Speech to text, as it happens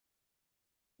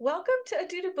Welcome to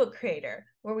Aduda Book Creator,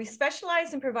 where we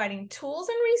specialize in providing tools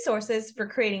and resources for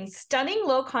creating stunning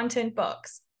low-content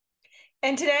books.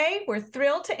 And today, we're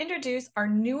thrilled to introduce our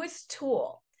newest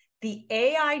tool, the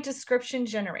AI Description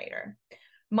Generator.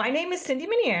 My name is Cindy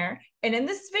Minier, and in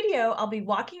this video, I'll be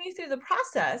walking you through the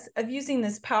process of using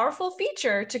this powerful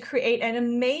feature to create an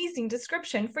amazing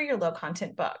description for your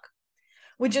low-content book.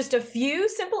 With just a few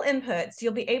simple inputs,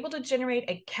 you'll be able to generate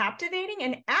a captivating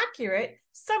and accurate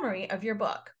summary of your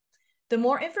book. The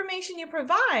more information you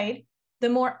provide, the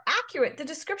more accurate the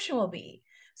description will be.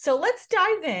 So let's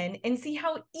dive in and see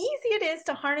how easy it is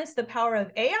to harness the power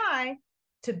of AI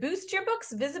to boost your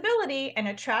book's visibility and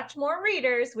attract more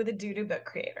readers with Aduda Book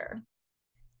Creator.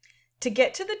 To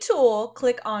get to the tool,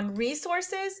 click on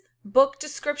Resources, Book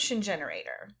Description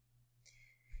Generator.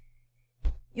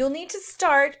 You'll need to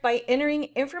start by entering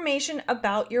information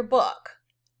about your book.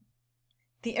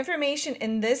 The information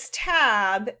in this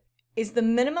tab is the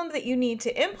minimum that you need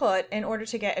to input in order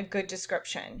to get a good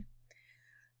description.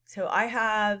 So I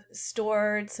have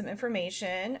stored some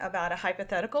information about a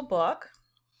hypothetical book.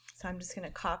 So I'm just going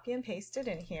to copy and paste it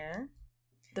in here.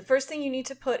 The first thing you need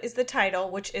to put is the title,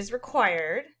 which is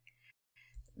required.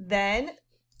 Then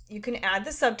you can add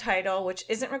the subtitle, which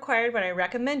isn't required, but I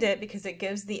recommend it because it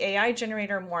gives the AI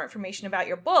generator more information about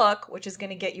your book, which is going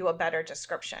to get you a better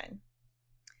description.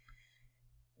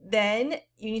 Then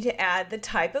you need to add the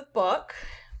type of book.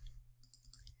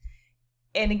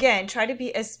 And again, try to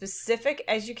be as specific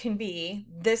as you can be.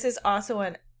 This is also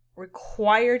a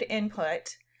required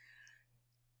input.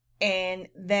 And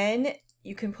then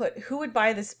you can put who would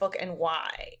buy this book and why.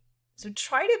 So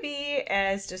try to be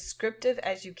as descriptive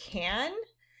as you can.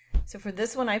 So for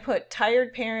this one, I put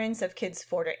tired parents of kids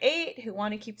 4 to 8 who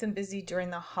want to keep them busy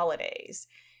during the holidays.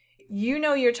 You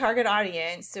know your target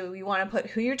audience, so you want to put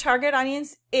who your target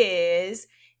audience is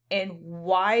and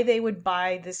why they would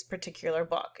buy this particular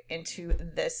book into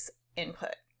this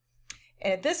input.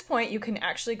 And at this point, you can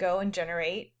actually go and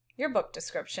generate your book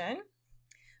description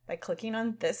by clicking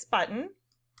on this button.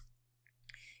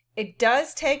 It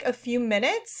does take a few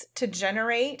minutes to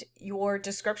generate your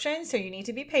description, so you need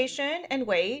to be patient and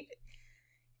wait.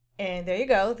 And there you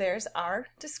go, there's our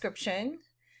description.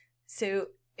 So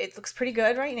it looks pretty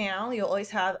good right now. You'll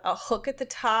always have a hook at the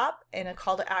top and a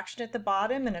call to action at the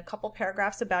bottom and a couple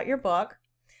paragraphs about your book.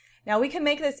 Now we can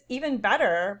make this even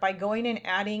better by going and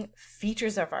adding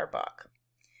features of our book.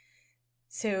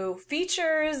 So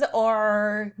features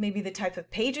are maybe the type of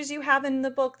pages you have in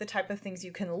the book, the type of things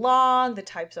you can log, the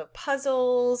types of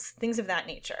puzzles, things of that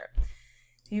nature.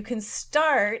 You can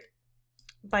start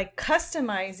by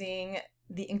customizing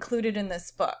the included in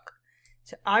this book.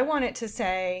 So I want it to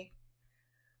say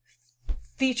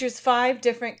features 5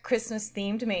 different Christmas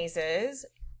themed mazes,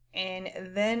 and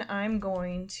then I'm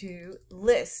going to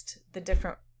list the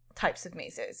different types of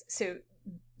mazes. So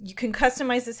you can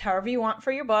customize this however you want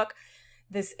for your book.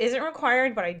 This isn't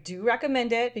required, but I do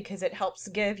recommend it because it helps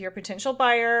give your potential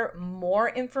buyer more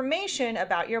information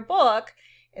about your book,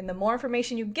 and the more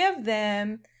information you give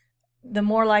them, the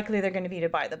more likely they're going to be to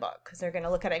buy the book because they're going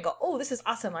to look at it and go, oh, this is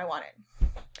awesome, I want it.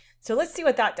 So let's see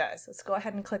what that does. Let's go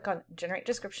ahead and click on Generate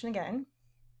Description again.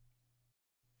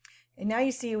 And now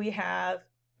you see we have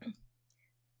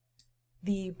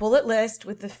the bullet list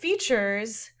with the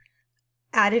features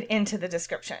added into the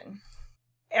description.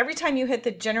 Every time you hit the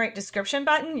Generate Description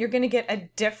button, you're going to get a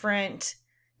different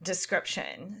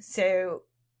description. So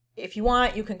if you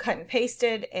want, you can cut and paste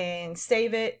it and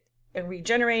save it and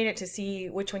regenerate it to see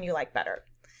which one you like better.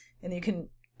 And you can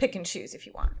pick and choose if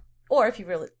you want. Or if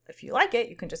you like it,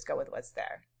 you can just go with what's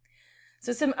there.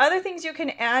 So some other things you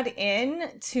can add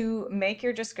in to make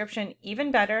your description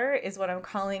even better is what I'm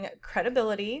calling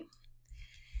credibility.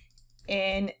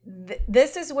 And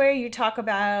this is where you talk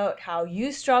about how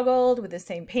you struggled with the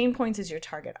same pain points as your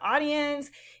target audience,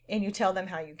 and you tell them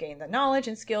how you gained the knowledge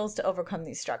and skills to overcome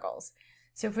these struggles.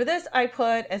 So for this, I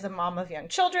put, as a mom of young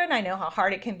children, I know how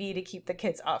hard it can be to keep the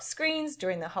kids off screens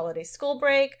during the holiday school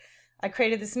break. I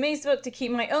created this maze book to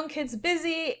keep my own kids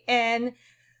busy, and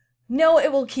know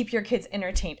it will keep your kids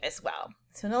entertained as well.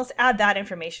 So now let's add that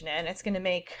information in. It's going to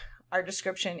make our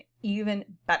description even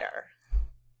better.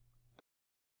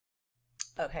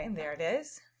 Okay, there it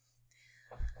is.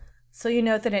 So you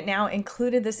note that it now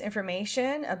included this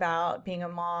information about being a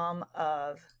mom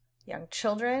of young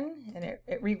children, and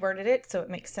it reworded it so it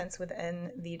makes sense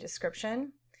within the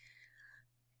description.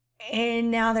 And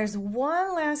now there's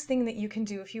one last thing that you can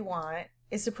do if you want,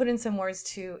 is to put in some words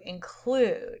to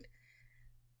include.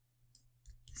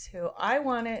 So I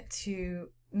wanted to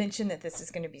mention that this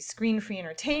is going to be screen-free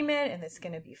entertainment and it's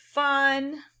going to be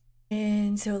fun.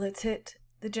 And so let's hit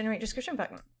the Generate Description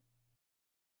button.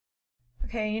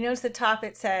 Okay, you notice the top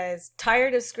it says,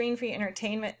 tired of screen-free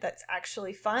entertainment that's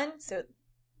actually fun. So it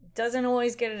doesn't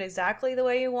always get it exactly the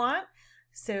way you want.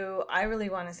 So I really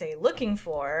want to say looking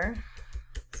for.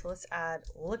 So let's add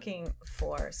looking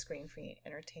for screen-free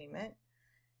entertainment.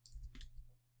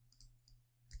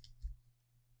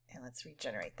 And let's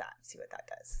regenerate that and see what that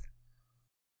does.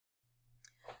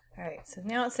 All right, so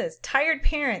now it says, tired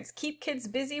parents, keep kids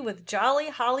busy with Jolly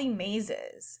Holly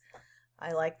mazes.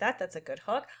 I like that. That's a good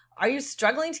hook. Are you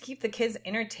struggling to keep the kids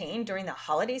entertained during the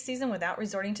holiday season without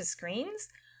resorting to screens?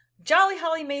 Jolly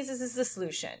Holly Mazes is the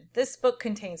solution. This book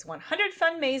contains 100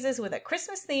 fun mazes with a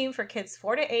Christmas theme for kids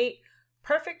 4 to 8,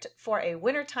 perfect for a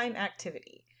wintertime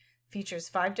activity. Features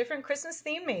 5 different Christmas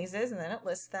themed mazes, and then it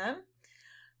lists them.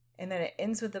 And then it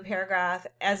ends with the paragraph,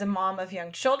 as a mom of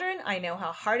young children, I know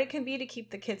how hard it can be to keep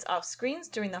the kids off screens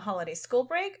during the holiday school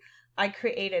break. I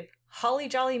created Holly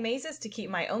Jolly Mazes to keep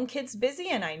my own kids busy,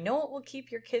 and I know it will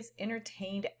keep your kids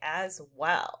entertained as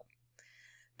well.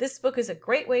 This book is a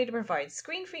great way to provide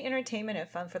screen-free entertainment and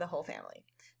fun for the whole family.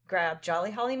 Grab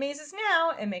Jolly Holly Mazes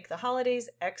now and make the holidays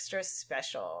extra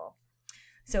special.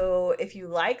 So if you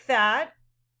like that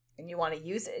and you want to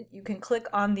use it, you can click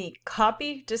on the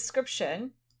copy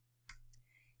description.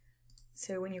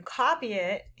 So when you copy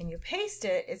it and you paste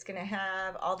it, it's going to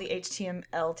have all the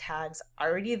HTML tags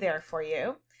already there for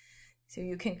you. So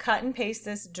you can cut and paste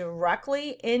this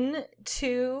directly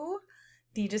into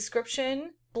the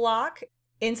description block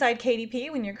inside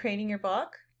KDP when you're creating your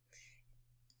book.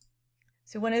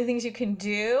 So one of the things you can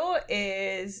do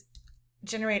is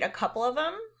generate a couple of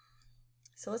them.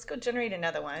 So let's go generate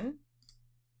another one.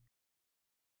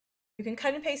 You can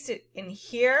cut and paste it in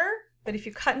here, but if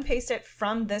you cut and paste it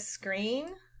from this screen,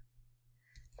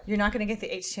 you're not going to get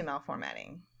the HTML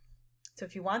formatting. So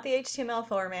if you want the HTML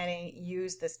formatting,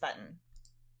 use this button.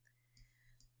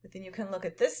 But then you can look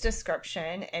at this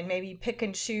description and maybe pick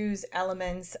and choose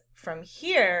elements from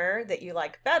here that you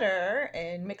like better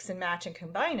and mix and match and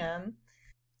combine them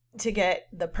to get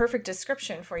the perfect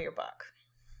description for your book.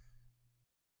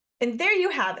 And there you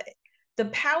have it. The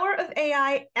power of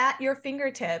AI at your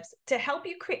fingertips to help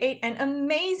you create an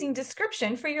amazing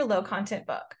description for your low content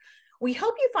book. We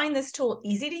hope you find this tool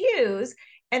easy to use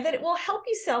and that it will help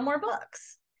you sell more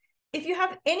books. If you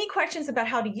have any questions about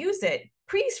how to use it,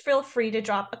 please feel free to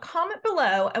drop a comment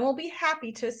below and we'll be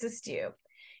happy to assist you.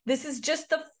 This is just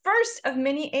the first of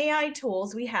many AI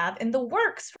tools we have in the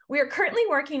works. We are currently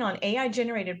working on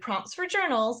AI-generated prompts for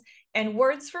journals and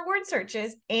words for word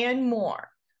searches and more.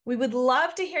 We would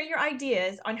love to hear your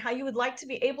ideas on how you would like to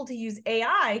be able to use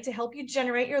AI to help you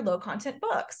generate your low content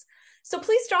books. So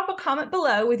please drop a comment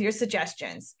below with your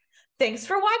suggestions. Thanks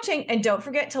for watching, and don't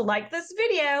forget to like this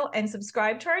video and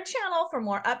subscribe to our channel for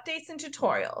more updates and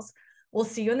tutorials. We'll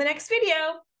see you in the next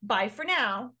video. Bye for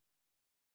now.